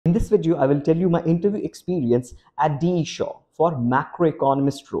In this video, I will tell you my interview experience at DE Shaw for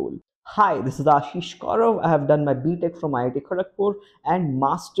macroeconomist role. Hi, this is Ashish Gourav. I have done my B.Tech from IIT Kharagpur and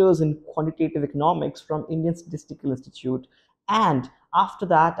Masters in Quantitative Economics from Indian Statistical Institute. And after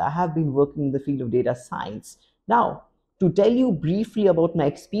that, I have been working in the field of data science. Now, to tell you briefly about my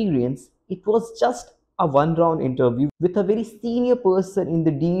experience, it was just a one-round interview with a very senior person in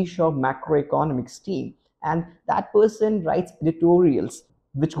the DE Shaw macroeconomics team. And that person writes editorials,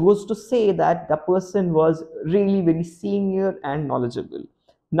 which goes to say that the person was really very senior and knowledgeable.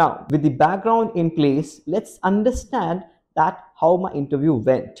 Now, with the background in place, let's understand that how my interview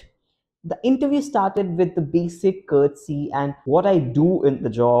went. The interview started with the basic courtesy and what I do in the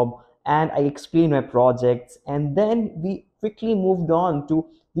job, and I explained my projects, and then we quickly moved on to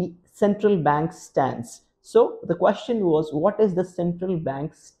the central bank stance. So the question was, what is the central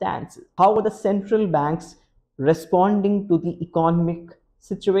bank stance? How are the central banks responding to the economic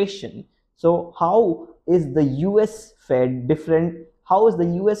situation? So how is the US Fed different? How is the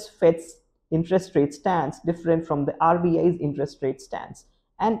US Fed's interest rate stance different from the RBI's interest rate stance?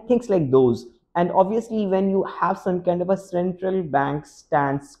 And things like those. And obviously, when you have some kind of a central bank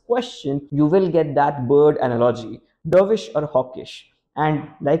stance question, you will get that bird analogy, dovish or hawkish. And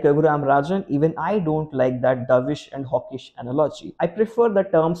like Raghuram Rajan, even I don't like that dovish and hawkish analogy. I prefer the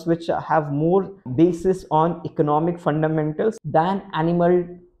terms which have more basis on economic fundamentals than animal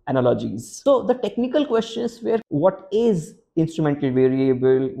analogies. So the technical questions were, what is instrumental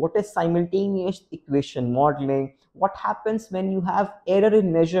variable, what is simultaneous equation modeling, what happens when you have error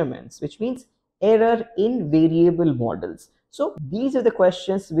in measurements, which means error in variable models. So these are the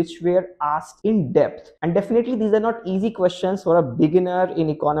questions which were asked in depth, and definitely these are not easy questions for a beginner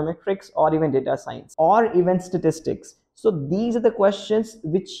in econometrics or even data science or even statistics. So these are the questions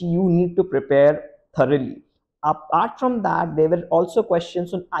which you need to prepare thoroughly. Apart from that, there were also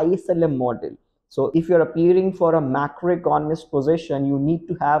questions on ISLM model. So if you're appearing for a macroeconomist position, you need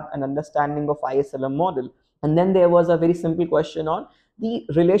to have an understanding of ISLM model. And then there was a very simple question on the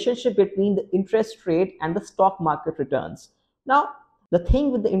relationship between the interest rate and the stock market returns. Now, the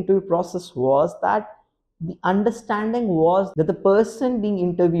thing with the interview process was that the understanding was that the person being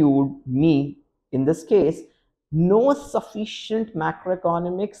interviewed, me in this case, knows sufficient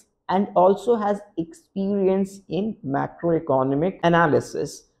macroeconomics and also has experience in macroeconomic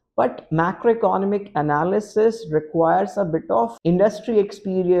analysis. But macroeconomic analysis requires a bit of industry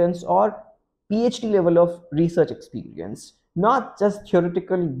experience or PhD level of research experience, not just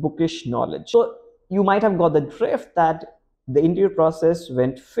theoretical bookish knowledge. So you might have got the drift that the interview process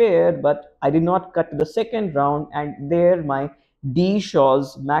went fair, but I did not cut to the second round, and there my DE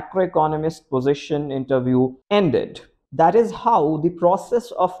Shaw's macroeconomist position interview ended. That is how the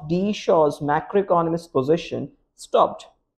process of DE Shaw's macroeconomist position stopped.